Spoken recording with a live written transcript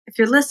if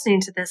you're listening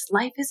to this,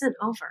 life isn't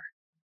over.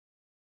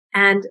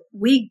 And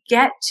we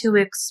get to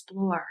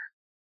explore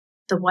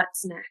the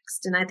what's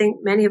next. And I think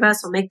many of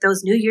us will make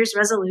those New Year's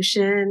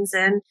resolutions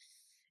and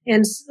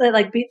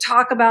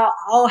talk about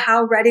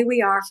how ready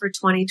we are for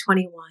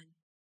 2021.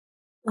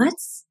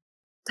 Let's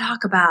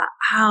talk about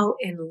how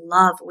in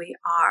love we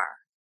are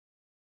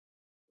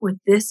with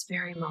this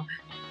very moment.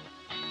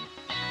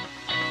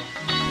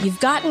 You've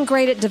gotten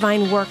great at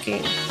divine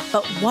working,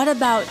 but what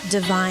about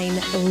divine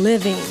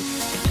living?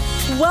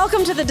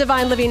 Welcome to the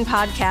Divine Living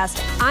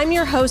Podcast. I'm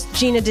your host,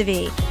 Gina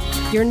DeVee.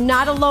 You're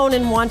not alone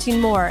in wanting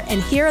more.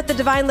 And here at the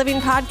Divine Living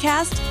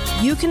Podcast,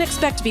 you can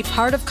expect to be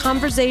part of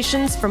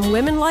conversations from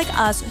women like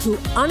us who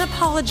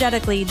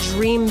unapologetically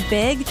dream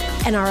big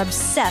and are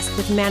obsessed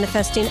with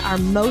manifesting our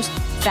most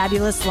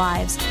fabulous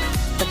lives.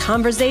 The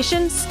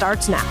conversation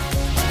starts now.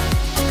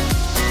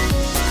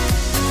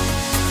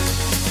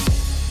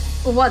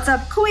 What's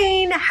up,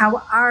 Queen?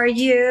 How are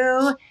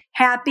you?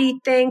 Happy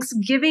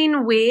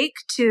Thanksgiving week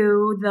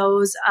to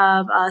those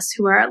of us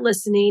who are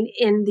listening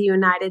in the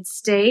United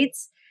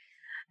States.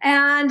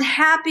 And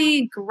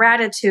happy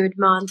Gratitude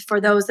Month for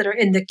those that are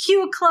in the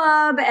Q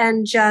Club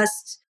and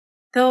just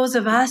those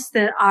of us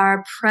that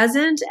are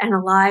present and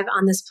alive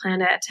on this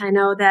planet. I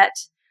know that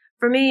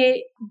for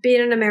me,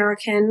 being an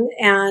American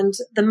and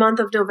the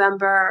month of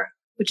November,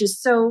 which is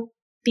so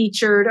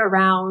featured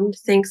around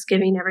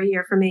Thanksgiving every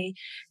year for me,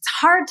 it's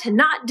hard to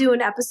not do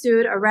an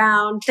episode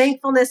around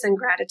thankfulness and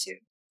gratitude.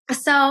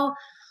 So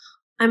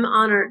I'm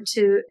honored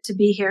to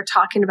be here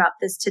talking about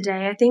this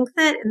today. I think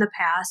that in the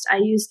past, I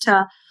used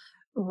to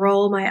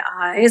roll my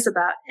eyes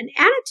about an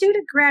attitude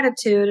of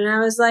gratitude. And I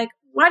was like,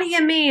 what do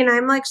you mean?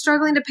 I'm like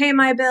struggling to pay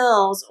my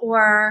bills,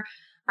 or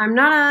I'm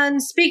not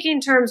on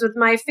speaking terms with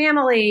my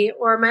family,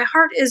 or my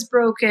heart is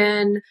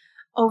broken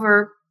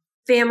over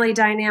family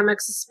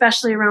dynamics,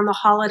 especially around the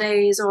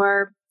holidays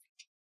or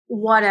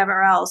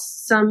whatever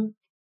else. Some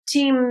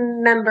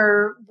team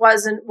member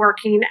wasn't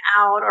working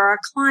out, or a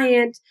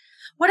client,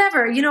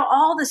 whatever,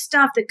 all the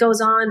stuff that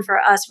goes on for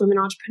us women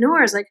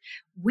entrepreneurs. Like,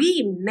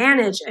 we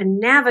manage and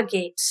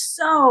navigate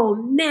so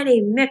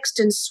many mixed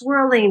and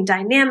swirling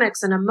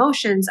dynamics and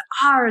emotions,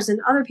 ours and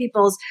other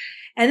people's,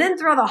 and then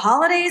throw the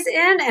holidays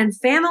in and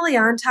family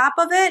on top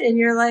of it. And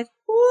you're like,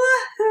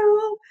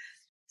 woohoo.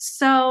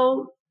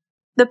 So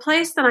the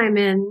place that I'm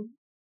in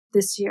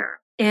this year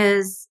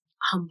is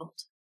humbled.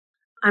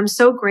 I'm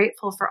so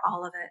grateful for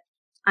all of it.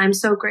 I'm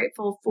so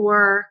grateful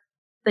for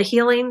the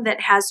healing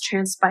that has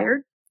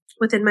transpired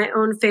within my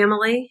own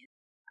family.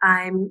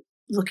 I'm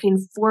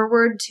looking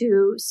forward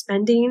to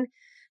spending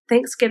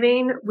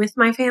Thanksgiving with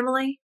my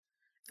family.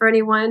 For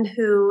anyone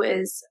who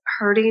is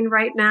hurting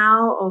right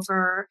now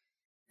over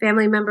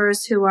family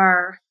members who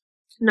are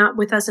not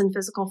with us in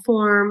physical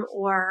form,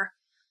 or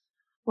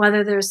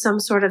whether there's some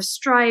sort of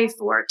strife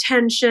or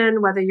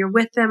tension, whether you're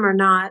with them or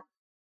not,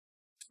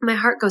 my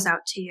heart goes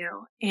out to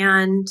you.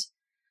 And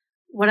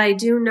what I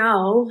do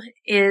know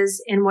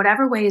is, in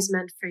whatever way is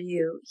meant for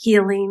you,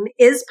 healing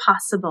is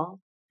possible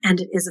and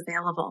it is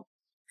available.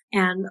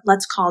 And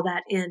let's call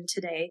that in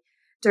today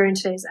during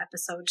today's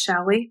episode,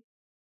 shall we?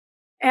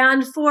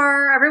 And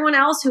for everyone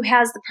else who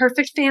has the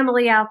perfect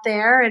family out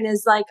there and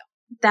is like,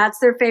 that's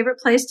their favorite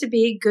place to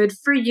be, good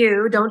for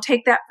you. Don't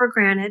take that for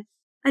granted.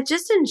 But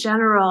just in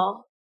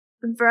general,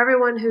 and for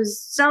everyone who's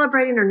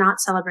celebrating or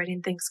not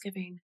celebrating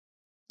Thanksgiving,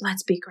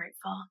 let's be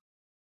grateful.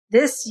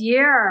 This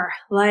year,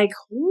 like,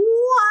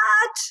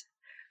 what?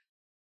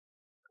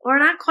 We're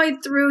not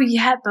quite through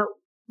yet, but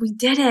we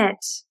did it.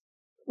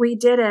 We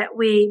did it.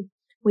 We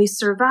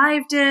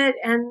survived it.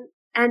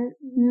 And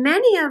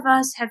many of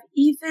us have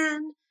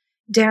even,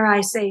 dare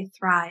I say,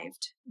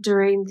 thrived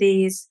during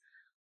these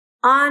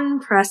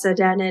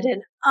unprecedented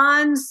and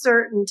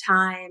uncertain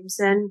times.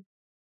 And,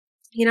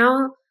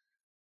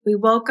 we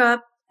woke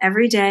up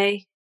every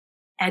day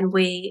and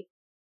we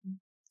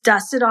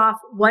dusted off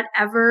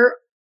whatever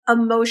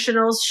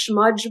emotional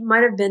smudge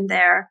might have been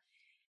there.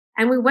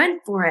 And we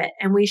went for it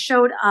and we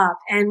showed up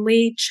and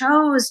we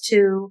chose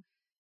to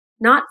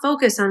not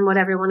focus on what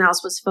everyone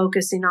else was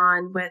focusing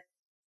on with.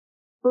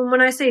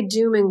 When I say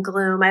doom and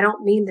gloom, I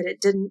don't mean that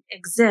it didn't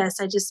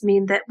exist. I just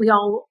mean that we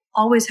all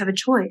always have a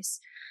choice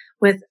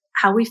with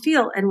how we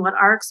feel and what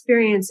our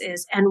experience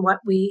is and what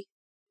we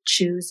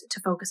choose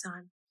to focus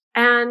on.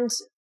 And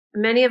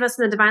many of us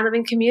in the Divine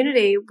Living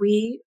community,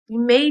 we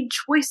made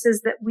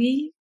choices that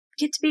we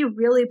get to be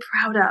really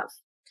proud of.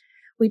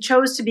 We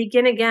chose to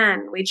begin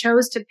again. We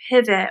chose to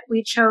pivot.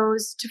 We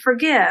chose to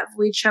forgive.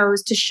 We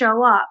chose to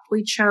show up.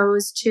 We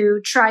chose to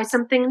try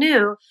something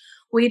new.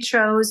 We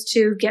chose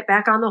to get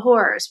back on the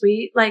horse.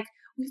 We've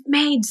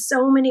made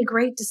so many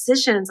great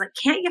decisions. Like,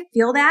 can't you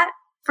feel that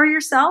for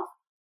yourself?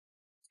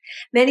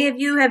 Many of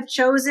you have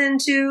chosen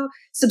to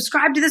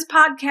subscribe to this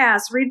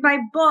podcast, read my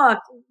book,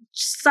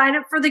 sign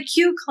up for the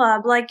Q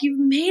Club. Like, you've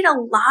made a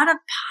lot of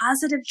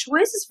positive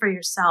choices for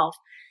yourself.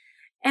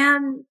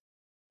 And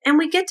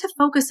we get to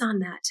focus on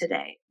that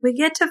today. We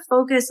get to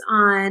focus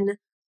on,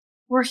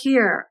 we're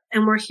here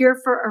and we're here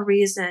for a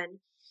reason.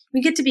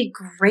 We get to be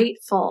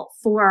grateful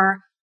for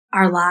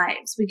our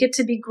lives. We get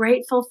to be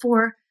grateful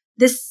for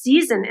this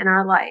season in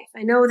our life.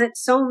 I know that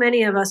so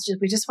many of us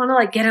we just want to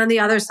like get on the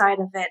other side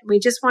of it. We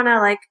just want to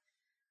like,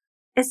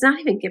 it's not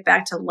even get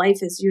back to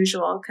life as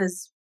usual,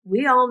 because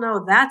we all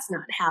know that's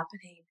not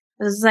happening.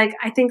 It's like,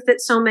 I think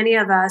that so many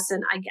of us,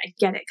 and I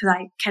get it because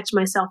I catch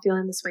myself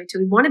feeling this way too.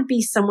 We want to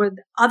be somewhere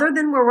other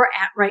than where we're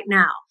at right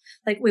now.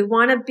 Like we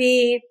want to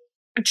be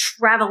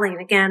traveling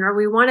again, or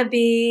we want to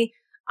be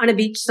on a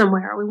beach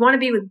somewhere. We want to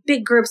be with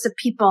big groups of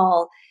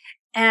people,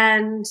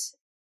 and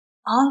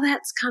all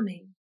that's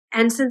coming.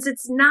 And since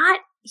it's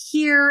not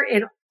here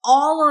in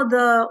all of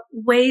the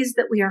ways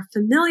that we are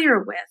familiar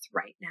with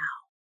right now,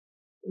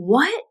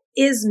 what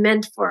is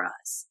meant for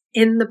us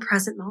in the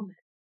present moment?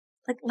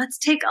 Like, let's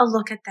take a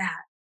look at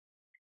that.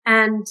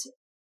 And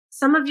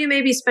some of you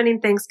may be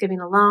spending Thanksgiving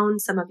alone.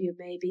 Some of you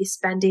may be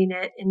spending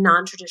it in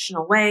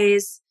non-traditional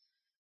ways.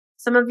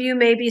 Some of you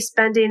may be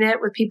spending it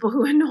with people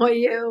who annoy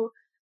you,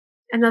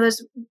 and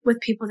others with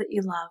people that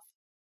you love.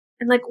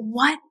 And like,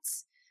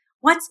 what's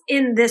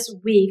in this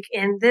week,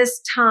 in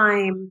this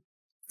time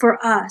for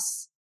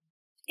us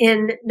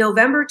in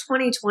November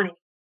 2020,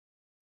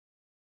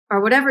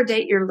 or whatever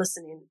date you're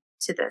listening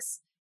to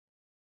this?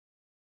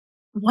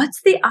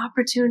 What's the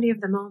opportunity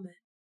of the moment?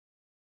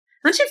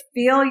 Don't you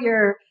feel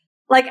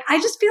I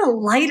just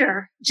feel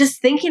lighter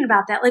just thinking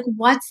about that. Like,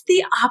 what's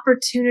the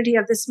opportunity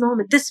of this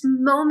moment? This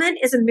moment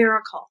is a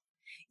miracle.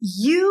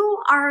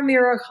 You are a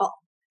miracle.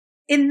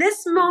 In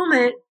this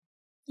moment,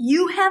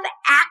 you have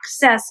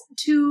access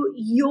to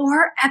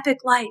your epic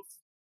life.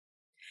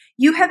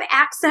 You have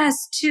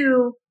access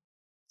to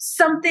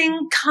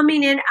something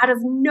coming in out of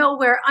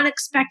nowhere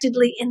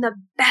unexpectedly in the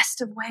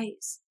best of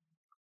ways.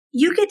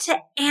 You get to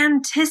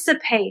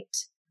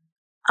anticipate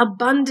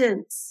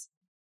abundance,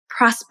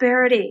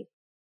 prosperity,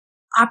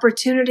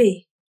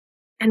 opportunity,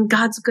 and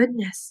God's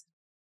goodness.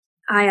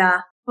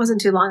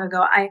 Wasn't too long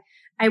ago.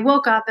 I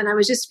woke up and I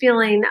was just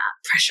feeling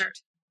pressured.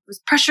 I was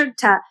pressured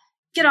to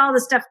get all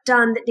the stuff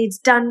done that needs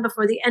done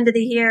before the end of the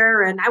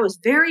year. And I was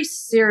very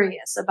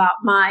serious about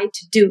my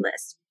to-do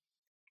list.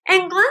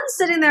 And Glenn's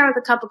sitting there with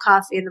a cup of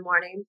coffee in the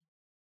morning.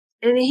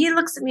 And he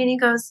looks at me and he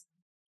goes,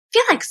 I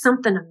feel like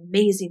something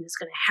amazing is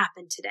going to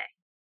happen today.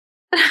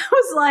 And I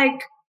was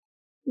like,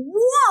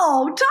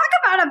 whoa, talk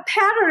about a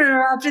pattern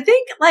interrupt. I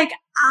think like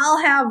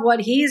I'll have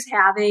what he's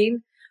having,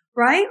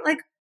 right? Like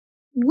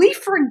we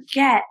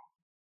forget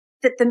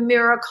that the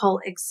miracle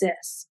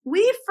exists.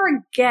 We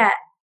forget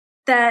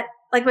that,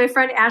 like my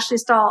friend Ashley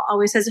Stahl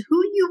always says,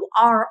 who you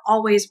are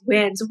always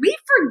wins. We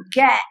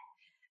forget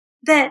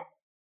that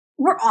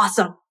we're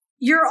awesome.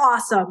 You're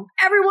awesome.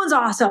 Everyone's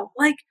awesome.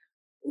 Like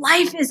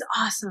life is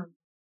awesome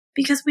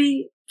because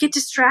we get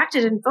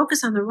distracted and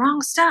focus on the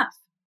wrong stuff.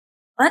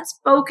 Let's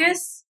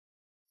focus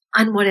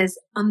on what is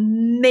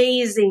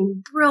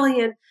amazing,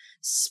 brilliant,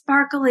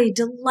 sparkly,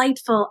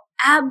 delightful,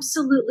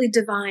 absolutely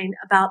divine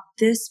about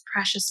this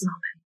precious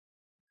moment.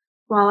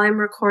 While I'm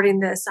recording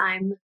this,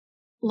 I'm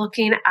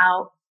looking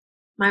out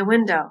my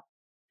window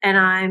and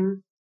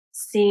I'm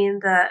seeing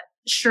the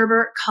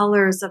sherbet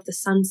colors of the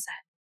sunset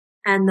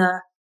and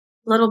the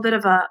little bit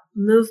of a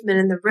movement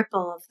in the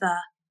ripple of the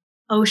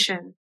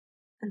ocean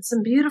and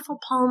some beautiful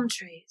palm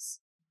trees.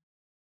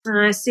 And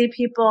I see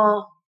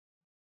people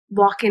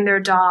walking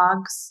their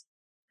dogs.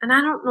 And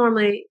I don't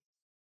normally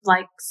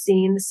like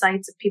seeing the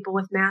sights of people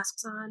with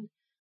masks on.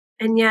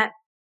 And yet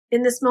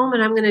in this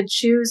moment, I'm going to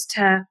choose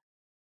to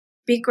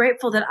be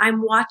grateful that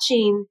I'm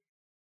watching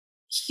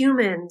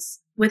humans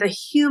with a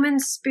human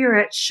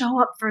spirit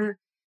show up for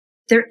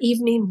their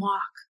evening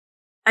walk.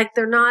 Like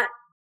they're not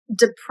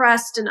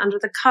depressed and under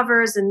the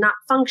covers and not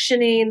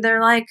functioning.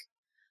 They're like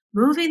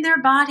moving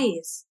their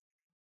bodies.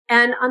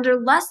 And under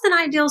less than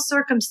ideal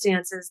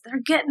circumstances,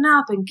 they're getting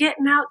up and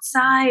getting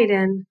outside.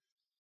 And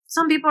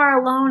some people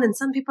are alone and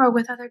some people are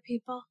with other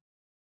people.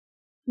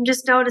 I'm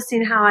just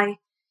noticing how I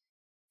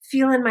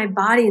feel in my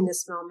body in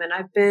this moment.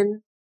 I've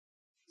been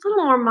a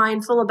little more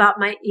mindful about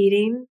my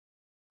eating,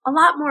 a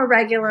lot more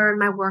regular in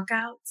my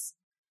workouts.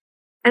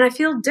 And I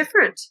feel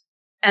different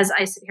as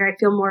I sit here. I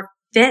feel more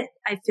fit.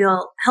 I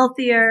feel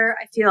healthier.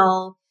 I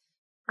feel,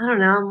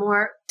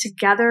 more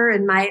together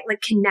and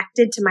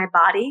connected to my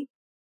body.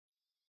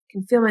 I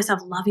can feel myself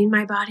loving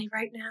my body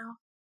right now.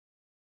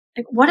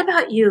 Like, what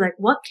about you? Like,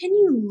 what can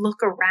you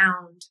look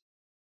around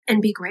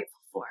and be grateful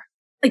for?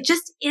 Like,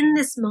 just in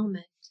this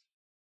moment,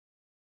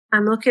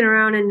 I'm looking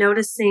around and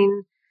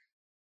noticing,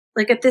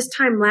 like at this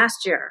time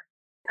last year,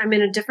 I'm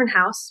in a different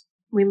house.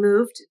 We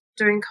moved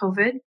during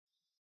COVID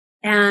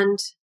and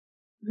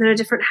I'm in a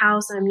different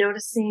house. And I'm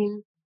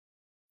noticing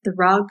the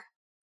rug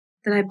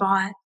that I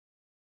bought,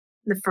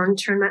 the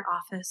furniture in my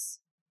office.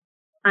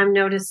 I'm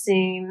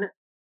noticing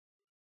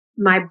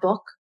my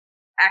book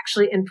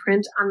actually in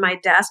print on my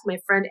desk. My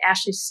friend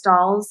Ashley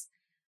Stahl's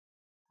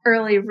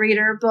early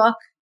reader book,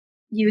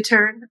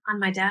 U-Turn, on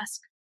my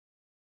desk.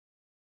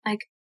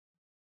 Like,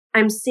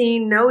 I'm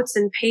seeing notes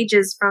and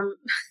pages from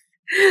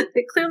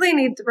that clearly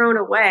need thrown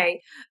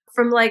away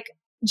from like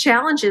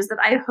challenges that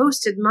I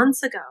hosted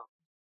months ago.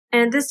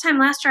 And this time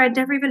last year, I'd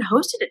never even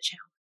hosted a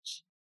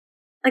challenge.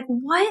 Like,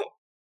 what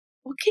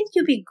What can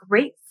you be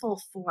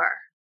grateful for?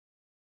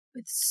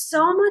 With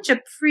so much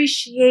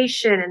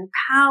appreciation and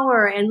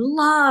power and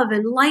love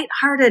and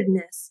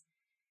lightheartedness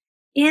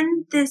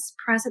in this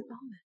present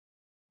moment.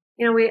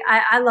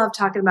 I love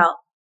talking about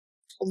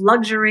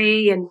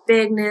luxury and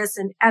bigness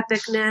and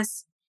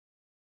epicness.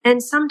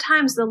 And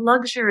sometimes the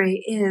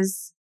luxury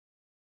is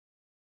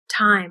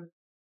time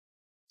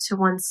to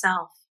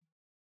oneself,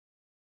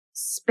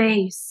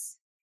 space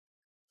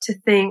to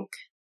think,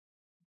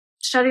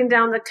 shutting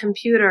down the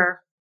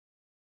computer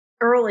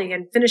early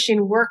and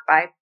finishing work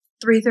by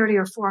 3:30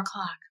 or 4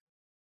 o'clock.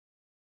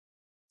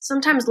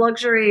 Sometimes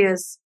luxury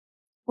is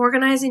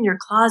organizing your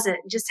closet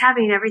and just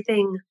having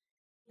everything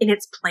in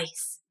its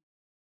place.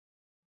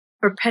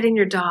 Or petting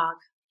your dog,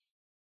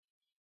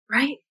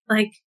 right?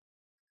 Like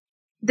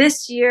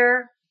this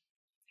year,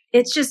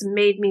 it's just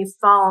made me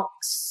fall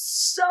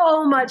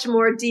so much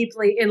more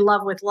deeply in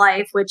love with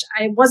life, which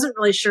I wasn't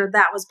really sure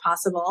that was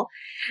possible.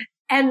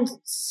 And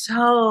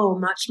so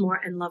much more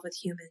in love with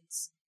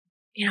humans.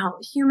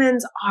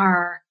 Humans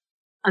are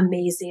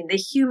amazing. The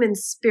human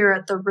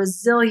spirit, the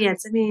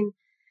resilience. I mean,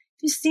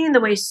 you've seen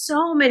the way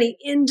so many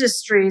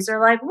industries are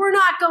like, we're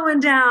not going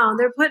down.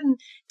 They're putting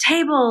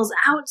tables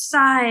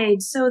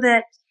outside so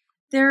that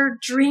their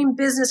dream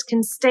business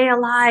can stay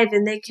alive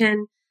and they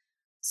can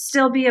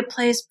still be a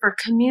place for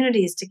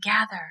communities to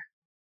gather.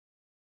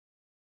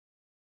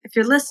 If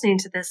you're listening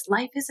to this,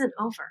 life isn't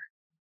over.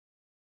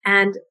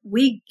 And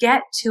we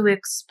get to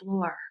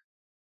explore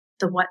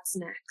the what's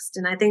next.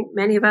 And I think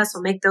many of us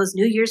will make those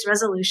New Year's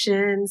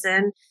resolutions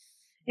and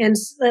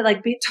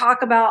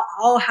talk about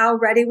how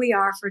ready we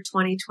are for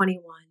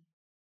 2021.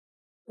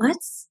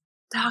 Let's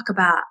talk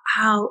about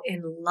how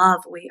in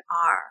love we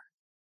are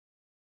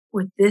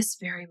with this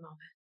very moment,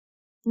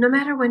 no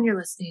matter when you're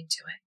listening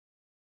to it,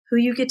 who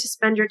you get to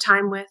spend your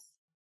time with,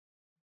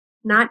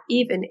 not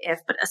even if,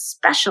 but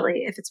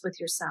especially if it's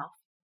with yourself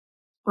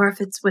or if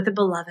it's with a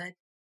beloved.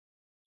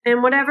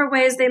 In whatever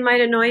ways they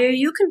might annoy you,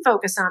 you can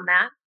focus on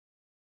that.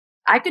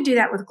 I could do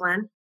that with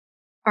Glenn,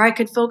 or I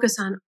could focus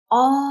on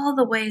all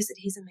the ways that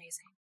he's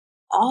amazing,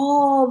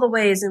 all the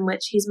ways in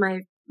which he's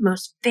my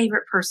most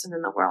favorite person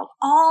in the world,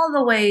 all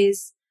the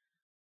ways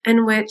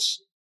in which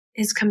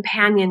his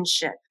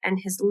companionship and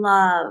his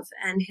love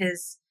and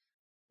his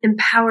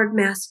empowered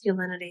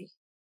masculinity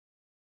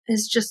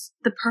is just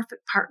the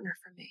perfect partner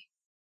for me.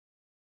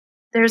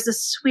 There's a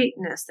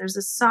sweetness, there's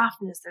a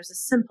softness, there's a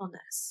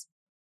simpleness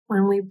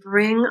when we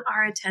bring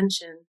our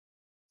attention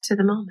to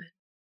the moment.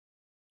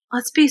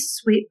 Let's be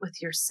sweet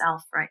with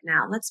yourself right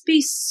now. Let's be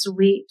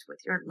sweet with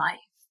your life.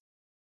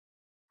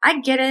 I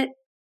get it.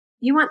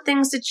 You want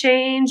things to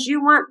change.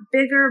 You want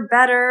bigger,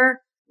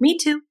 better. Me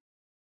too.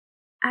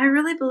 I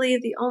really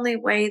believe the only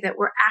way that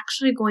we're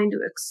actually going to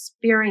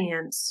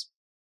experience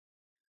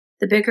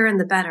the bigger and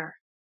the better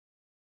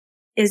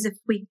is if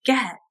we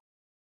get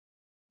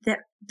that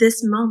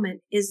this moment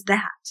is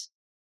that.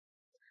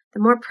 The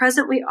more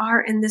present we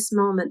are in this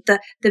moment,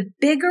 the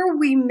bigger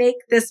we make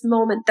this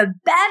moment, the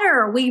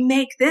better we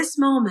make this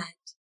moment,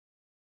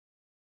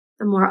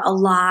 the more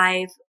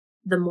alive,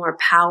 the more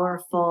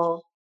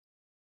powerful,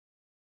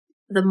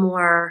 the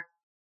more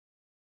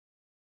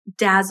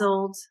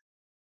dazzled,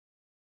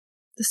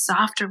 the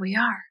softer we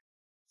are.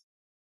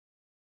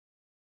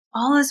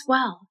 All is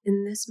well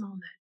in this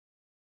moment.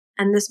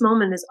 And this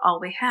moment is all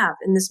we have.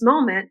 In this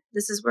moment,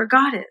 this is where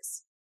God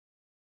is.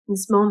 In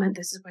this moment,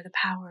 this is where the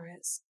power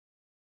is.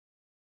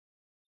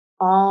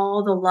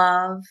 All the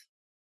love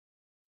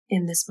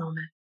in this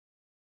moment.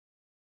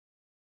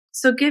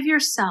 So give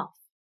yourself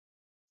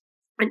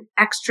an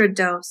extra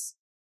dose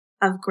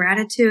of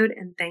gratitude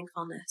and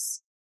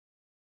thankfulness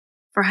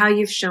for how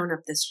you've shown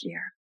up this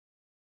year.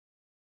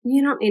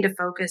 You don't need to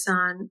focus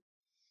on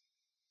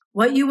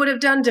what you would have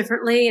done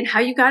differently and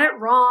how you got it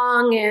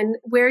wrong and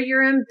where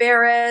you're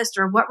embarrassed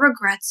or what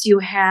regrets you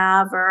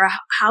have or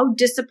how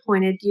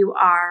disappointed you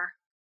are.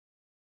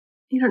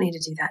 You don't need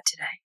to do that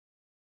today.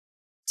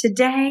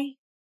 Today,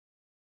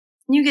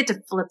 you get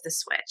to flip the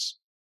switch.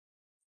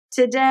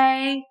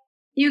 Today,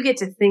 you get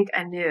to think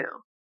anew.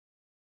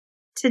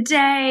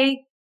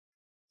 Today,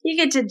 you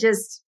get to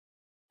just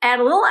add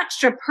a little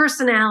extra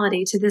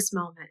personality to this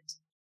moment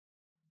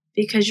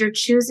because you're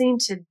choosing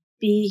to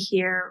be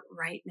here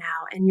right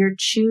now and you're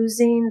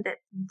choosing that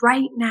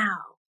right now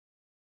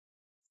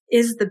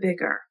is the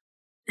bigger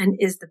and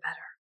is the better.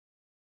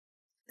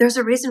 There's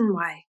a reason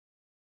why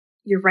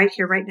you're right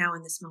here right now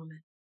in this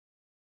moment.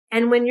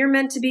 And when you're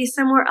meant to be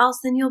somewhere else,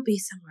 then you'll be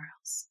somewhere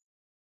else.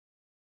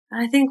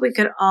 I think we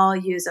could all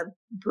use a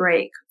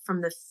break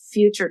from the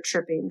future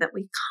tripping that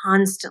we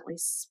constantly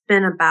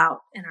spin about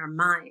in our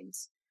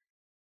minds,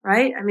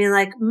 right? I mean,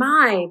 like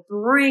my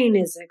brain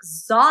is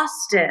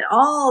exhausted.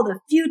 All the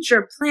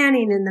future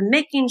planning and the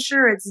making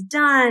sure it's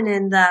done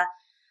and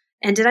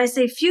did I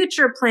say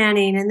future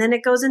planning? And then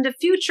it goes into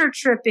future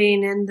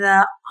tripping and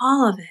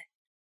all of it.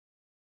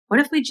 What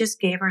if we just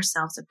gave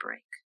ourselves a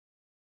break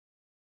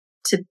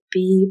to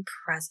be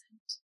present,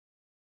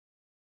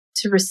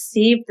 to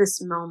receive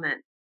this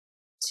moment,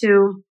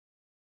 to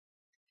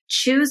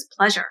choose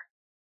pleasure,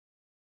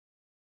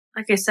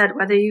 Like I said,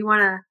 whether you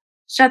want to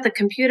shut the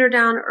computer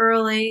down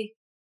early,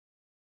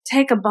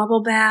 take a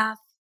bubble bath,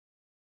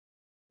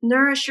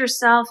 nourish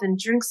yourself and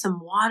drink some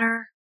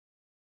water,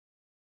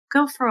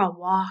 go for a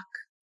walk,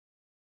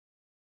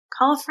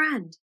 call a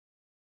friend.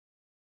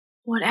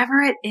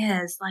 Whatever it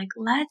is, like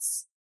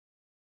let's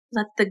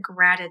let the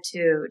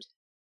gratitude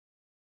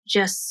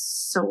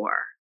just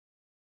soar.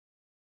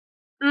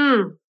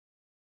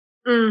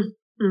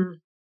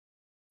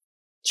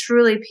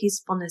 Truly,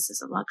 peacefulness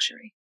is a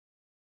luxury.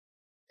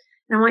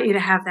 And I want you to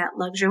have that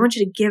luxury. I want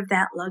you to give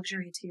that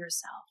luxury to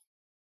yourself.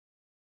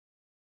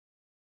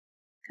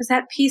 Because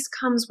that peace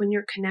comes when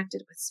you're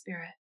connected with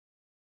Spirit,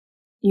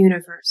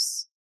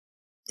 universe,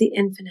 the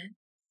infinite,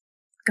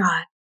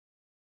 God.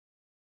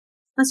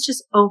 Let's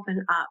just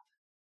open up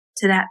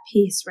to that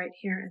peace right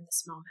here in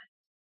this moment.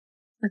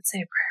 Let's say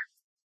a prayer.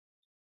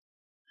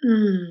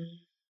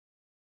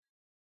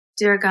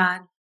 Dear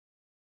God,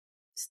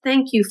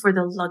 thank you for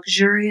the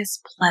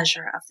luxurious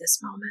pleasure of this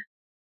moment.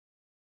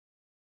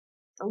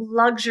 The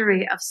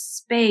luxury of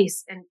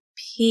space and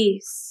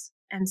peace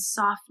and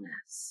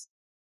softness.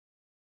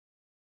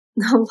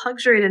 The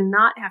luxury to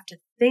not have to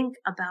think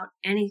about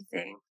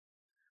anything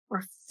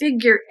or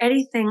figure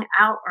anything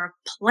out or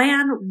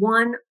plan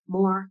one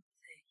more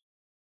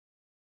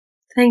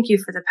thing. Thank you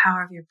for the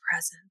power of your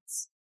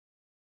presence.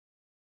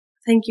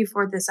 Thank you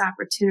for this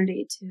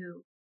opportunity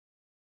to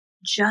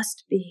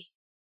just be.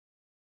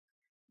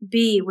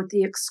 Be with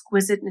the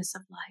exquisiteness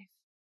of life.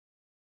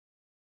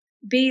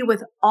 Be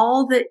with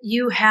all that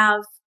you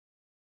have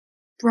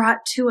brought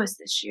to us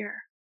this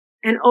year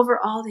and over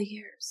all the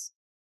years.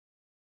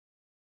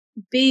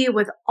 Be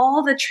with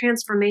all the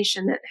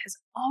transformation that has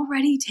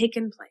already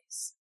taken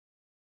place.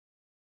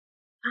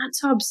 Not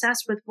so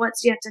obsessed with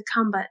what's yet to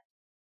come, but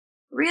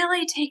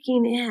really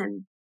taking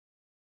in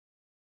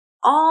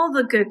all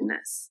the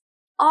goodness,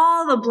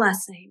 all the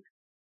blessing,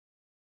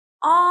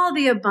 all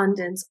the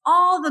abundance,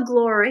 all the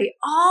glory,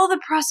 all the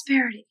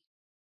prosperity.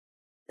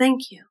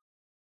 Thank you.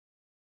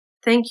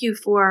 Thank you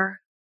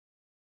for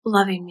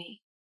loving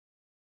me.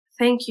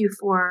 Thank you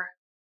for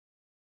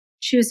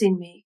choosing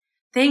me.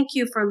 Thank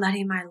you for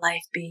letting my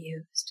life be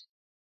used.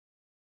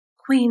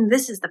 Queen,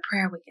 this is the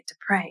prayer we get to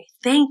pray.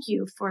 Thank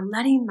you for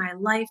letting my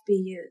life be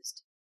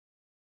used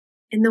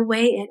in the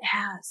way it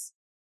has.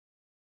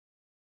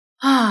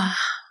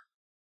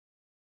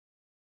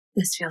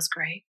 This feels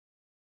great.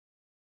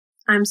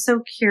 I'm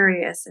so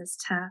curious as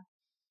to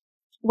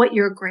what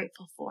you're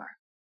grateful for.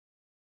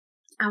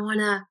 I want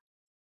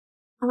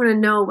to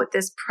know what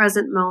this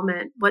present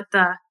moment, what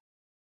the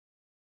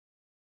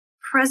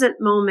present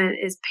moment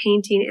is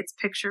painting its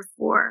picture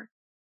for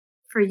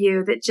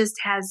you, that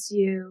just has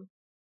you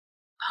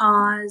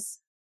pause,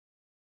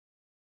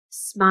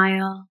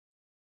 smile,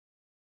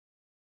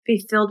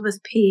 be filled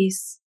with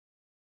peace,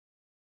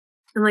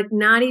 and like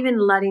not even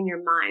letting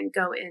your mind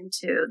go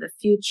into the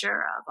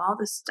future of all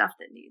the stuff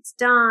that needs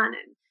done.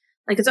 And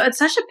like it's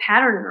such a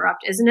pattern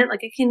interrupt, isn't it?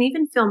 Like I can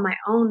even feel my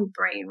own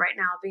brain right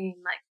now being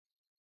like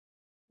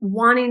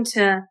wanting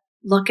to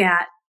look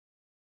at,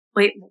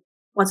 wait,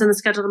 what's on the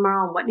schedule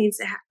tomorrow and what needs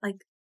to happen?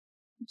 Like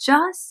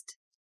just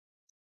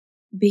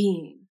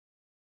being.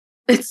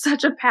 It's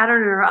such a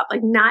pattern interrupt,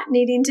 like not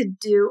needing to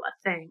do a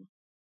thing.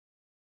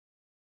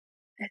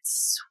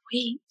 It's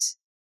sweet.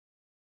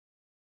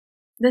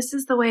 This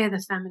is the way of the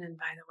feminine,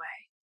 by the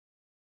way.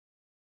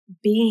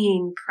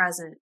 Being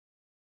present,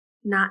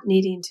 not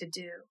needing to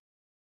do.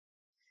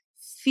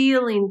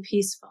 Feeling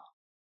peaceful,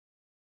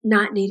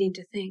 not needing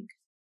to think.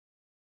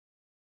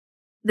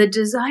 The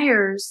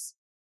desires,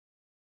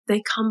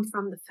 they come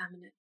from the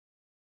feminine.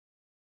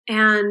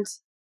 And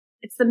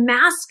it's the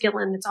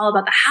masculine that's all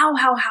about the how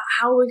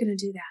are we going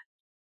to do that?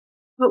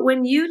 But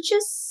when you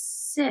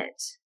just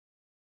sit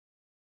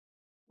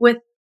with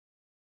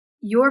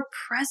your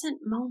present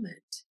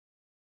moment,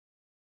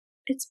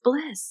 it's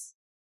bliss.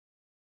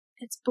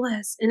 It's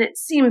bliss. And it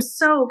seems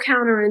so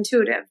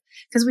counterintuitive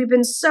because we've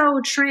been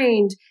so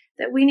trained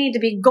that we need to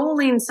be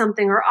goaling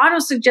something or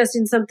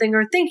auto-suggesting something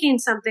or thinking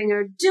something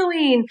or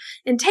doing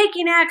and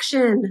taking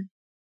action.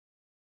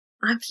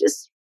 I'm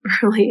just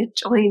really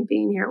enjoying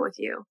being here with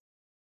you.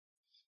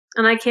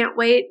 And I can't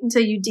wait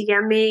until you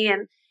DM me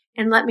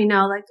and let me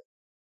know, like,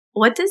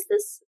 what does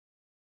this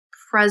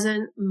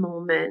present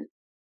moment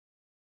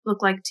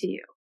look like to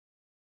you?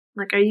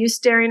 Like, are you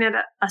staring at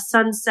a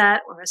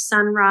sunset or a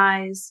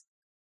sunrise?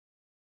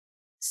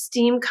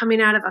 Steam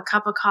coming out of a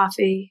cup of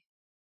coffee?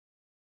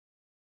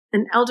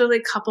 An elderly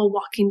couple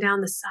walking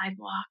down the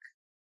sidewalk?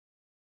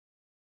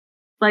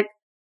 Like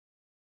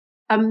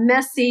a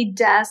messy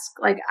desk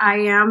like I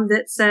am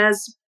that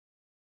says,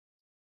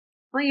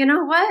 well, you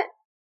know what?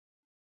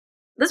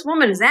 This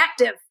woman is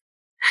active.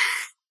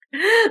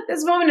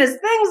 This woman has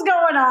things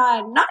going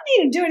on. Not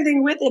needing to do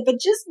anything with it, but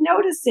just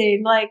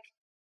noticing, like,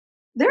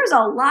 there's a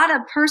lot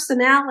of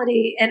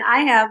personality. And I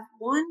have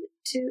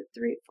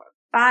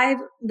 5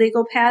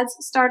 legal pads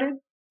started,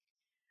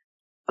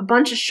 a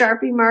bunch of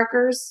Sharpie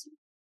markers,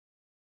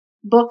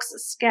 books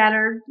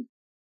scattered.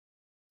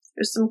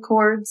 There's some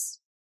cords.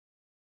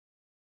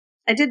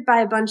 I did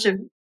buy a bunch of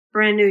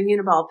brand new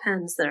Uniball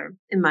pens that are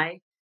in my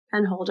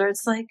pen holder.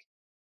 It's like,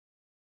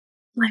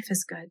 life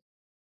is good.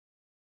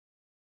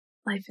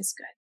 Life is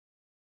good.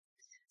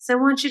 So I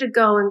want you to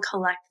go and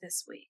collect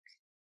this week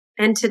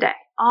and today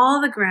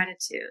all the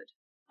gratitude,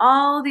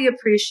 all the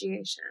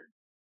appreciation,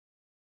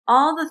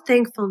 all the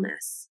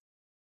thankfulness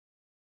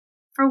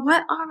for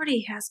what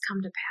already has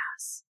come to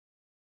pass.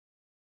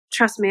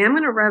 Trust me, I'm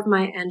going to rev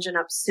my engine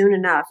up soon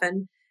enough,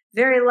 and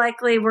very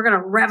likely we're going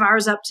to rev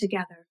ours up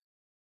together.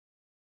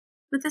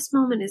 But this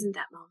moment isn't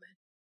that moment.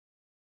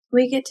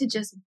 We get to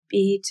just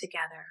be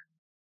together.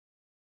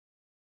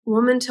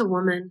 Woman to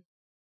woman,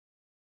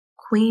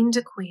 queen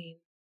to queen,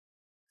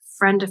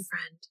 friend to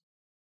friend.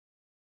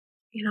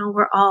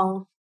 We're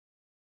all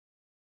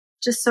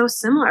just so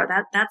similar.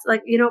 That's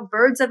like,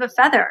 birds of a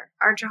feather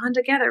are drawn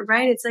together,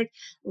 right? It's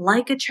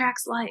like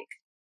attracts like.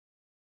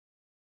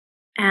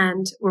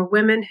 And we're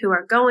women who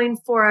are going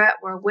for it.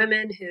 We're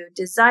women who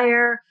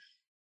desire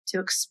to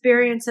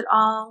experience it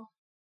all.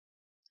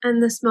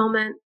 And this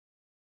moment,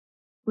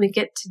 we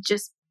get to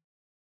just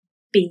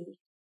be.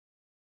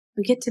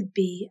 We get to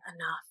be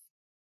enough.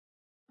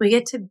 We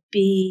get to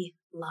be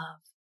love.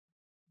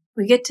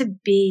 We get to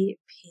be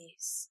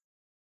peace.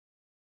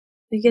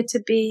 We get to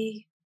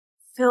be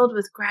filled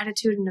with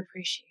gratitude and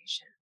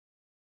appreciation.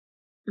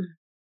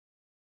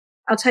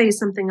 I'll tell you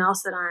something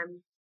else that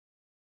I'm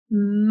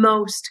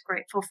most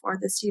grateful for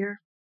this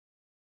year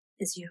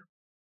is you.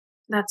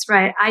 That's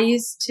right. I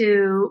used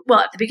to,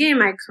 at the beginning of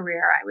my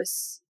career, I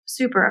was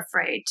super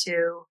afraid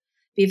to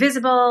be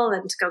visible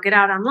and to go get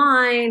out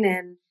online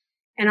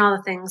and all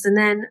the things. And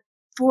then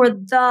for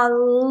the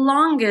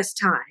longest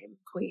time,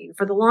 Queen,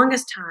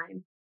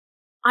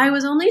 I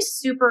was only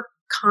super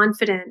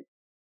confident.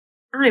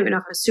 I don't even know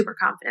if I was super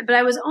confident, but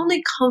I was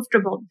only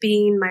comfortable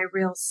being my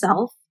real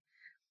self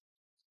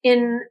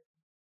in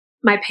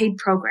my paid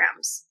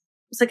programs.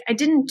 It's like I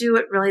didn't do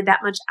it really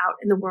that much out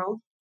in the world.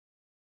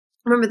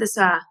 I remember this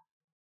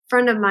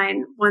friend of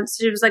mine once,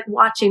 she was like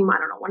watching, I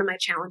don't know, one of my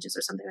challenges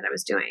or something that I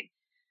was doing.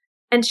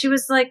 And she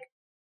was like,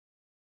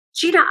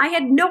 Gina, I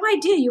had no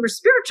idea you were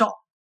spiritual.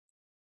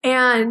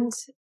 And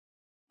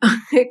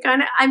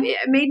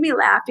it made me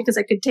laugh because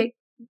I could take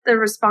the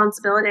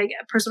responsibility,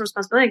 personal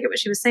responsibility. I get what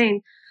she was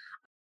saying.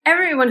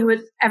 Everyone who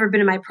has ever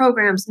been in my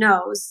programs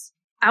knows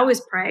I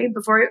always pray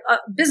before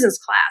business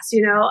class,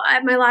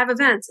 at my live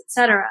events,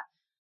 etc.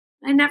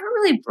 I never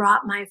really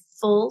brought my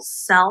full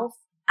self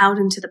out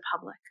into the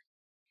public.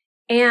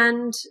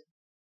 And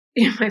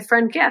my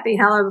friend Kathy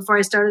Heller, before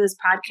I started this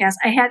podcast,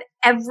 I had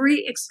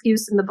every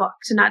excuse in the book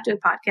to not do a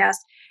podcast.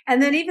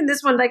 And then even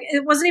this one,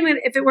 it wasn't even,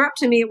 if it were up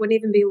to me, it wouldn't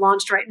even be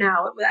launched right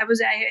now.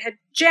 I had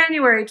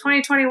January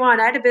 2021.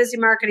 I had a busy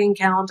marketing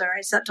calendar.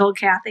 I told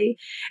Kathy,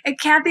 and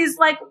Kathy's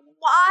like,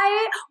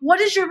 why? What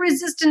is your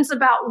resistance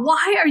about?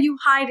 Why are you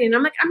hiding?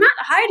 I'm like, I'm not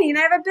hiding.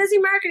 I have a busy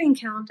marketing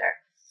calendar.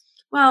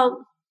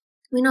 Well,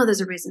 we know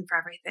there's a reason for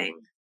everything.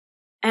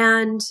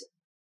 And,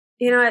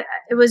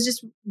 it was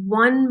just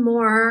one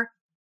more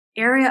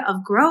area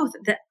of growth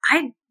that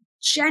I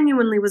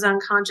genuinely was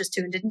unconscious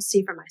to and didn't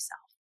see for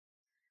myself.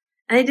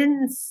 And I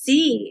didn't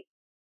see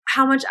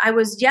how much I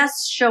was,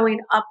 showing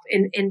up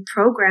in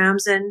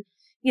programs and,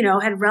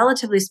 had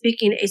relatively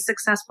speaking a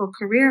successful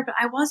career, but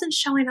I wasn't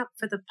showing up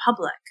for the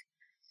public.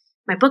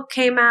 My book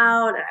came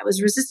out and I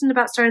was resistant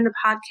about starting the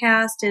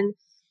podcast. And,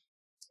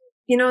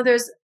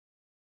 there's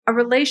a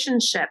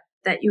relationship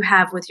that you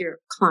have with your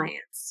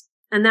clients.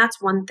 And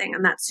that's one thing,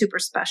 and that's super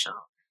special.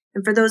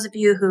 And for those of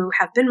you who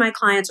have been my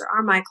clients or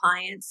are my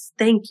clients,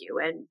 thank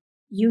you. And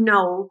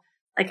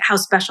how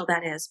special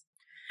that is.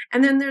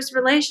 And then there's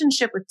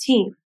relationship with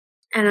team.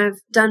 And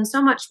I've done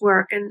so much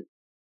work and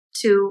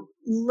to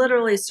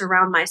literally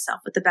surround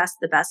myself with the best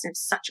of the best. And have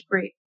such a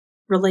great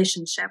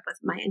relationship with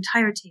my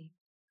entire team.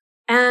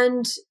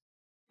 And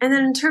then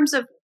in terms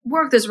of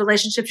work, there's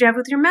relationships you have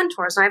with your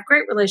mentors. And I have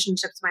great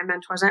relationships with my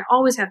mentors. I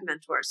always have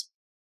mentors.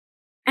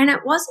 And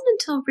it wasn't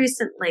until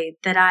recently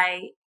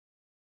that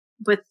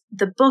with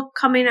the book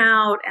coming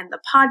out and the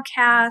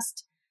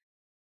podcast,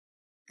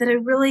 that I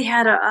really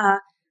had a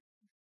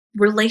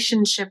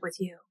relationship with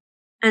you.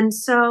 And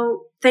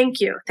so thank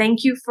you.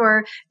 Thank you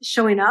for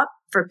showing up,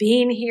 for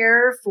being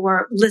here,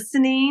 for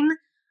listening,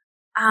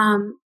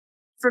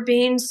 for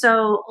being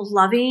so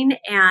loving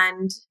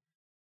and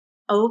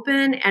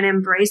open and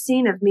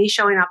embracing of me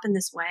showing up in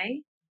this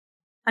way.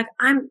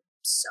 I'm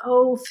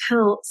so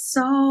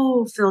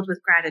filled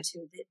with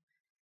gratitude that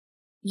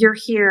you're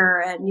here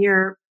and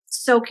you're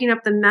soaking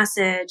up the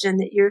message and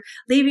that you're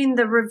leaving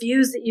the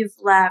reviews that you've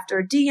left,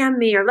 or DM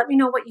me or let me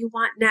know what you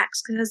want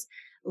next. Because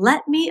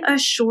let me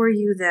assure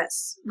you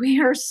this, we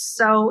are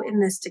so in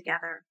this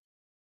together.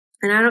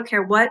 And I don't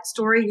care what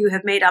story you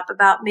have made up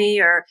about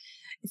me, or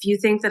if you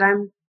think that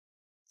I'm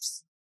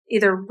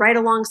either right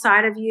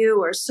alongside of you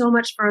or so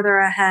much further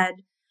ahead.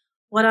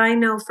 What I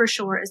know for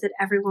sure is that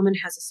every woman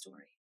has a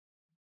story.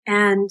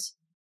 And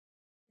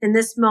in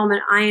this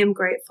moment, I am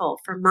grateful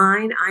for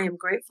mine. I am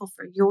grateful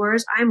for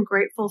yours. I am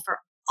grateful for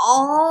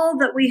all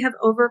that we have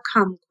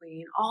overcome,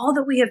 Queen, all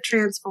that we have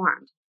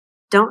transformed.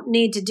 Don't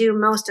need to do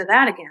most of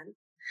that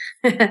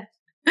again.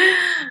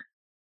 And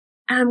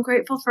I'm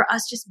grateful for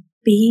us just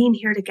being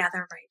here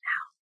together right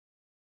now.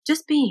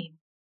 Just being.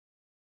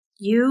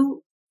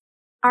 You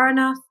are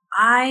enough.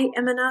 I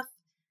am enough.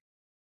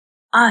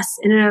 Us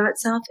in and of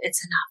itself,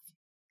 it's enough.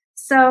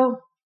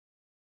 So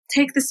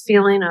take this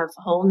feeling of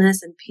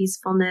wholeness and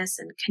peacefulness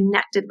and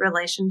connected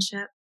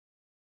relationship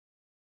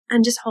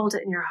and just hold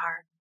it in your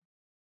heart.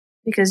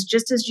 Because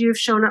just as you've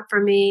shown up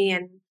for me,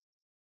 and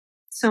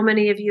so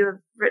many of you have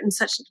written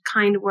such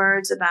kind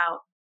words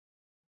about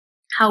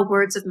how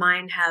words of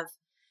mine have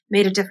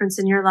made a difference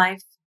in your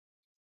life,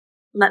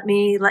 let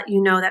me let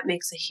you know that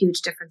makes a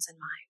huge difference in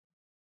mine.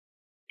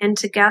 And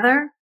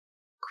together,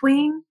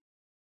 Queen,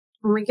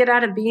 when we get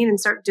out of being and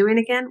start doing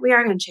again, we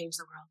are going to change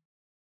the world.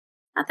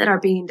 Not that our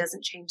being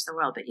doesn't change the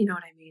world, but you know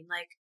what I mean.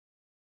 Like,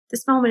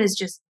 this moment is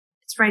just,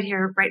 it's right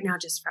here, right now,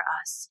 just for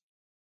us.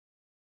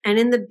 And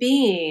in the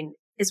being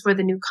is where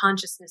the new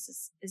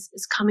consciousness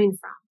is coming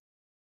from.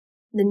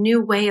 The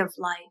new way of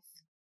life.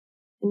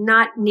 And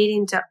not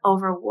needing to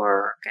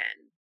overwork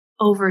and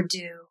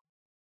overdo.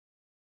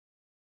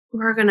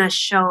 We're going to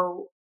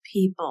show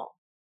people,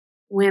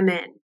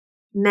 women,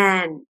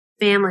 men,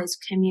 families,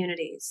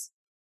 communities,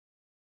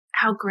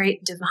 how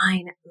great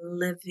divine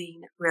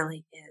living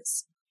really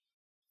is.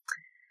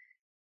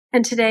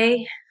 And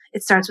today,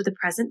 it starts with the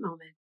present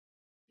moment,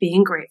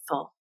 being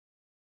grateful,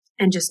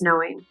 and just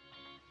knowing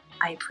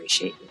I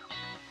appreciate you.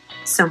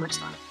 So much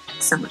love.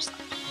 So much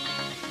love.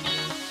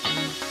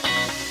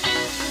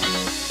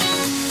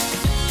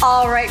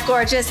 All right,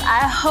 gorgeous.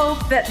 I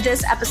hope that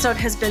this episode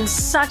has been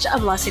such a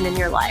blessing in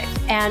your life.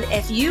 And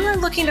if you are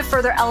looking to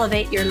further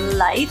elevate your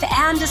life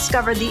and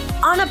discover the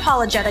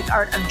unapologetic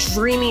art of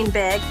dreaming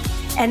big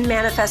and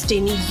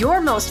manifesting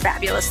your most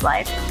fabulous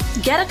life,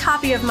 get a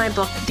copy of my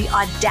book, The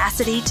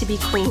Audacity to Be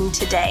Queen,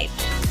 today.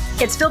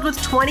 It's filled with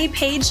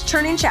 20-page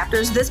turning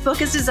chapters. This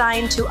book is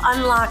designed to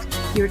unlock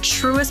your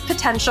truest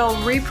potential,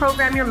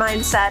 reprogram your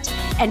mindset,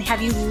 and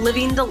have you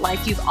living the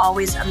life you've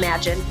always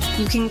imagined.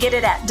 You can get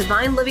it at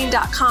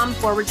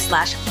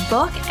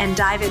divineliving.com/book and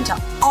dive into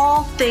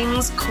all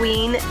things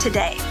Queen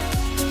today.